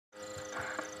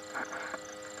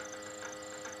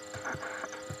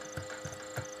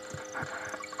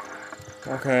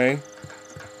Okay.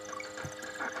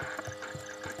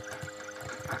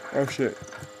 Oh shit.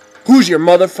 Who's your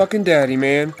motherfucking daddy,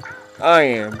 man? I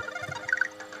am.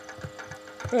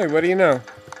 Hey, what do you know?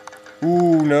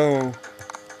 Ooh, no.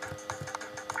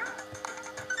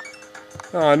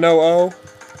 Aw, no, oh.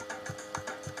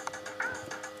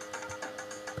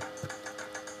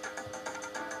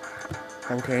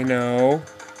 Okay, no.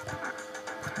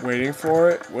 Waiting for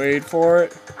it. Wait for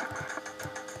it.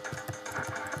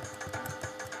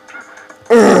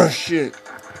 Ugh, shit.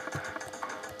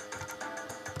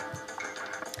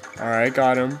 Alright,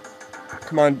 got him.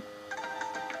 Come on.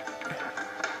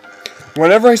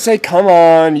 Whenever I say, come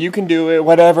on, you can do it,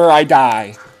 whatever, I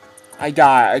die. I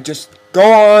die. I just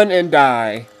go on and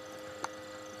die.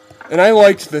 And I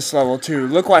liked this level, too.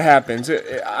 Look what happens.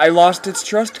 I lost its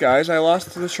trust, guys. I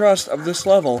lost the trust of this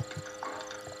level.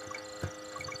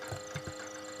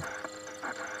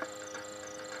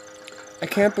 I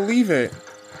can't believe it.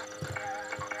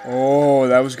 Oh,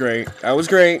 that was great. That was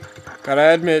great.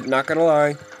 Gotta admit, not gonna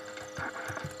lie.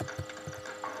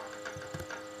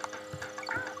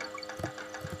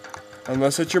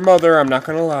 Unless it's your mother, I'm not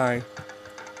gonna lie.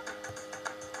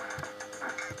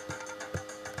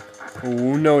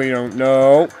 Oh, no you don't.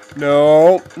 No.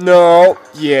 No. No.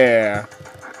 Yeah.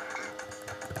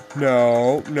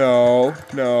 No. No.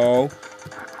 No.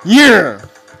 Yeah!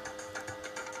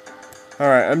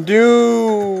 Alright, I'm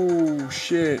due.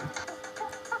 Shit.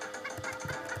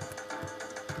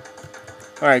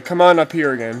 Alright, come on up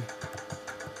here again.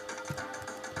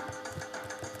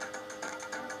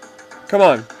 Come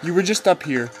on, you were just up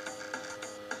here.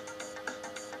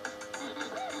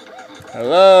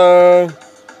 Hello?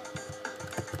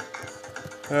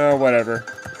 Oh, whatever.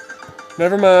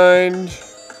 Never mind.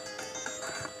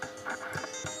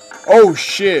 Oh,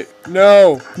 shit.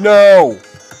 No. No.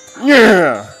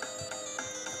 Yeah!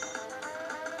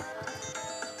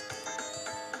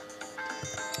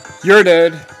 You're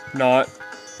dead. Not.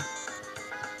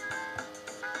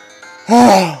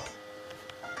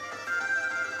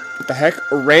 What the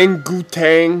heck?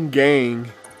 Orangutan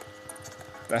gang.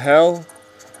 The hell?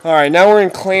 Alright, now we're in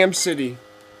Clam City.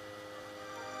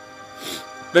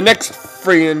 The next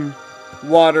freaking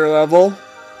water level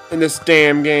in this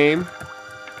damn game.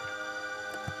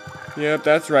 Yep,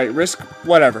 that's right. Risk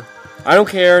whatever. I don't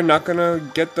care. Not gonna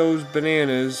get those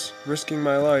bananas. Risking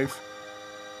my life.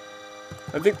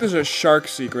 I think there's a shark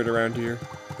secret around here.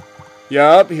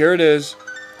 Yup, here it is.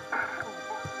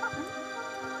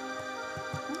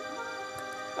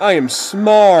 I am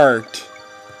smart.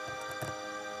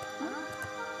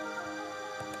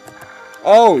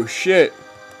 Oh, shit.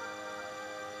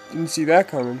 Didn't see that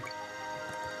coming.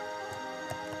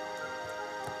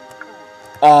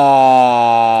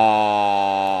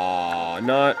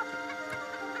 Not.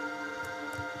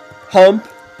 Hump,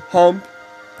 hump.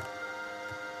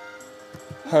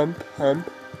 Hump,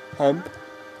 hump, hump.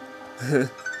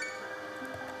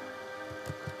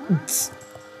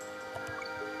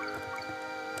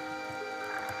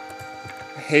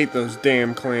 I hate those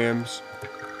damn clams.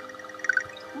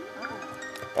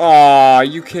 Aw, are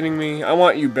you kidding me? I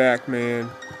want you back,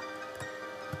 man.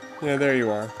 Yeah, there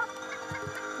you are.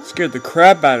 Scared the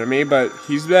crap out of me, but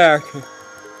he's back.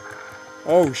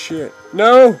 Oh, shit.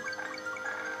 No!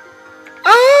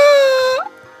 Ah!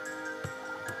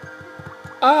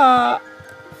 Ah!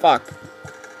 Fuck.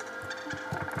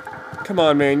 Come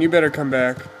on, man. You better come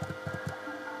back.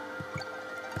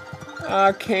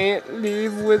 I can't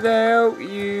live without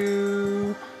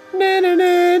you. Na na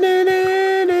na na na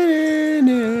na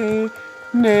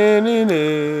na na na.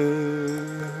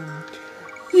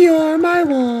 You're my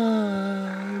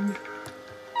one.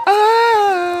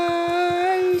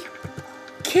 I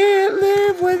can't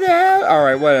live without. All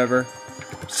right, whatever.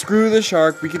 Screw the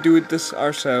shark. We could do it this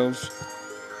ourselves.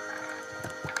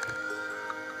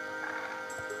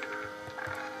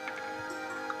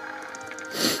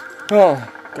 Oh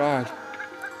God.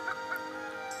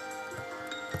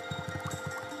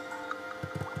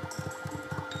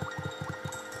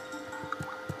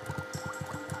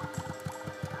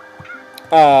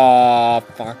 Aw,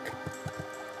 fuck.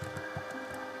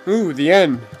 Ooh, the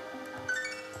end.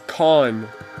 Con.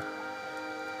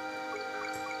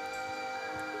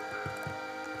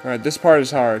 Alright, this part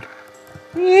is hard.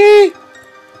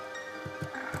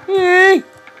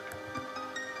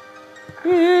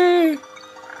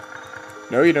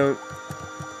 No, you don't.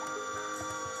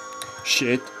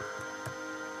 Shit.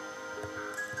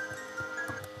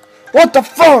 What the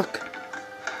fuck?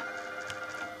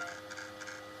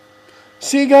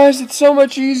 See, guys, it's so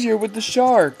much easier with the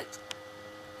shark.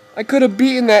 I could have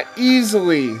beaten that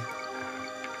easily.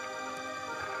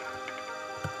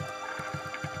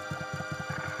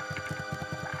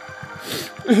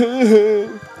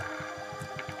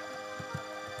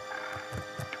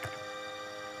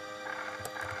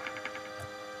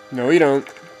 No, you don't.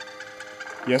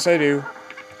 Yes, I do.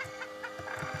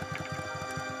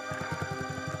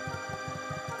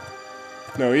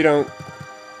 No, you don't.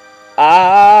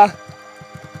 Ah!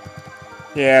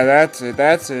 Yeah, that's it,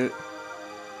 that's it.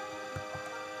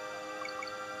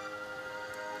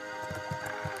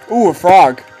 Ooh, a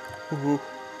frog. Ooh,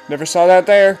 never saw that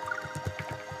there.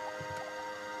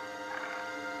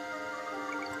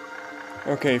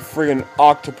 Okay, friggin'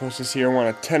 octopus is here,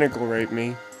 wanna tentacle rape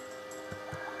me.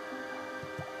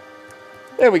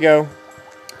 There we go.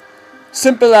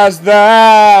 Simple as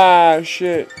that.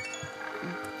 Shit.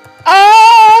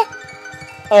 Ah!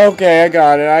 Okay, I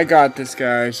got it. I got this,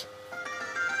 guys.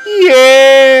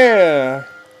 Yeah!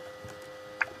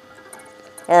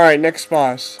 Alright, next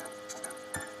boss.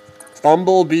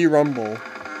 Bumblebee Rumble.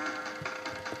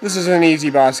 This is an easy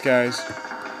boss, guys.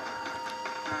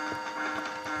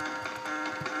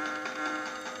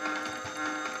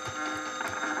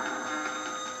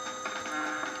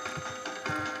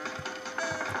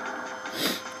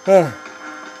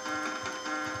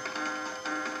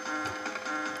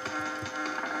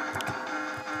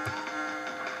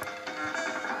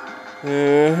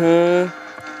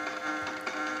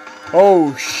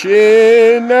 Oh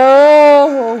shit,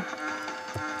 no!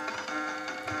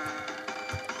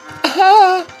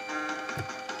 Ah!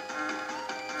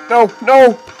 No,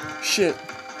 no! Shit.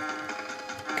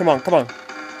 Come on, come on.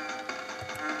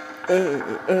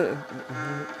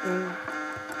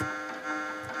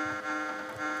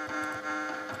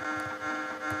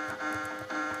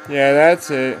 Yeah,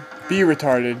 that's it. Be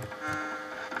retarded.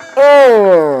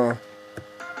 Oh!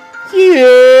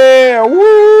 Yeah!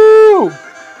 Woo!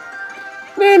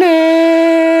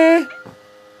 Na-na!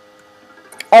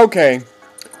 Okay.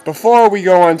 Before we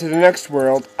go on to the next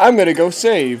world, I'm gonna go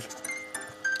save.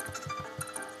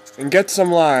 And get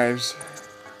some lives.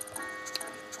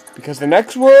 Because the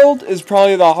next world is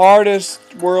probably the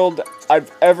hardest world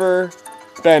I've ever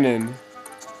been in.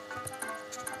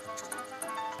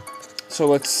 So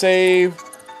let's save.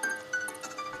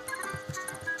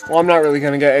 Well, I'm not really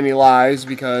going to get any lives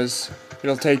because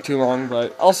it'll take too long,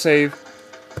 but I'll save.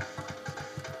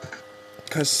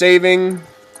 Because saving,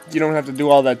 you don't have to do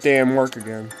all that damn work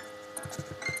again.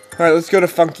 Alright, let's go to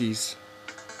Funky's.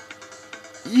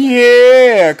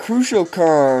 Yeah, Crucial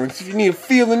Kongs. If you need to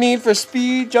feel the need for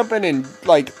speed, jumping in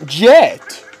like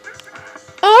jet.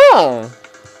 Ah,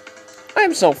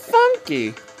 I'm so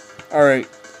funky. Alright,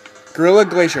 Gorilla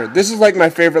Glacier. This is like my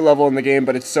favorite level in the game,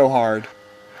 but it's so hard.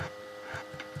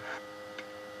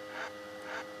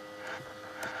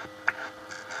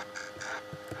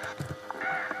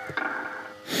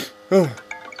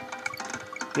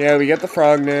 Yeah, we get the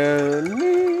frog now.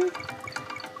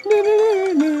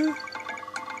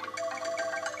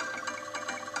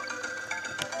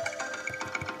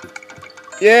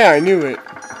 Yeah, I knew it.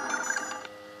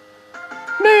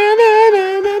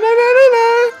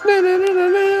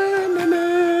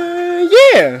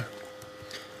 Yeah!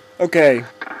 Okay.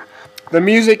 The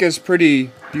music is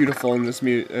pretty beautiful in this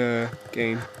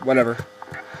game. Whatever.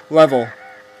 Level.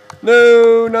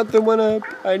 No, not the one up.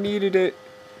 I needed it.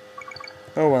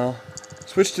 Oh well.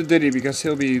 Switch to Diddy because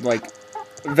he'll be, like,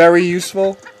 very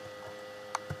useful.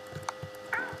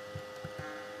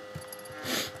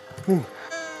 Whew.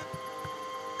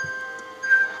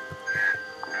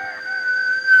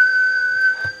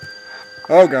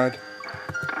 Oh god.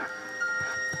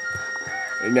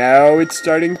 And now it's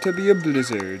starting to be a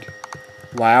blizzard.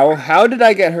 Wow, how did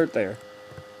I get hurt there?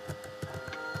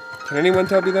 Can anyone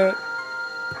tell me that?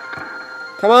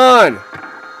 Come on!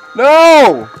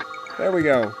 No! There we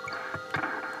go.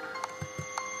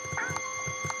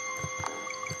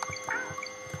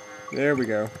 There we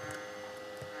go.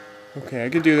 Okay, I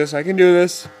can do this, I can do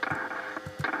this.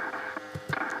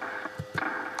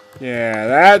 Yeah,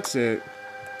 that's it.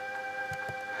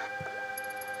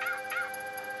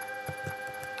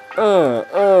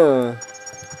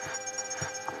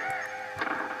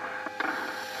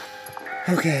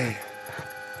 Okay.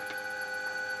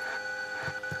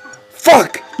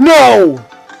 Fuck! No!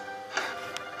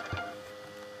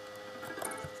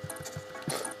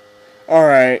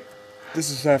 Alright. This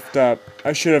is effed up.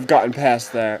 I should have gotten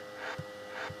past that.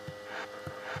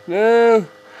 No!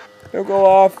 Don't go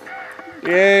off.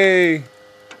 Yay!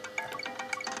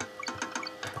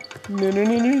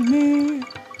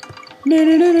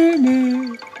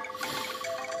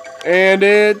 And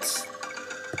it's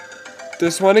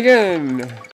this one again.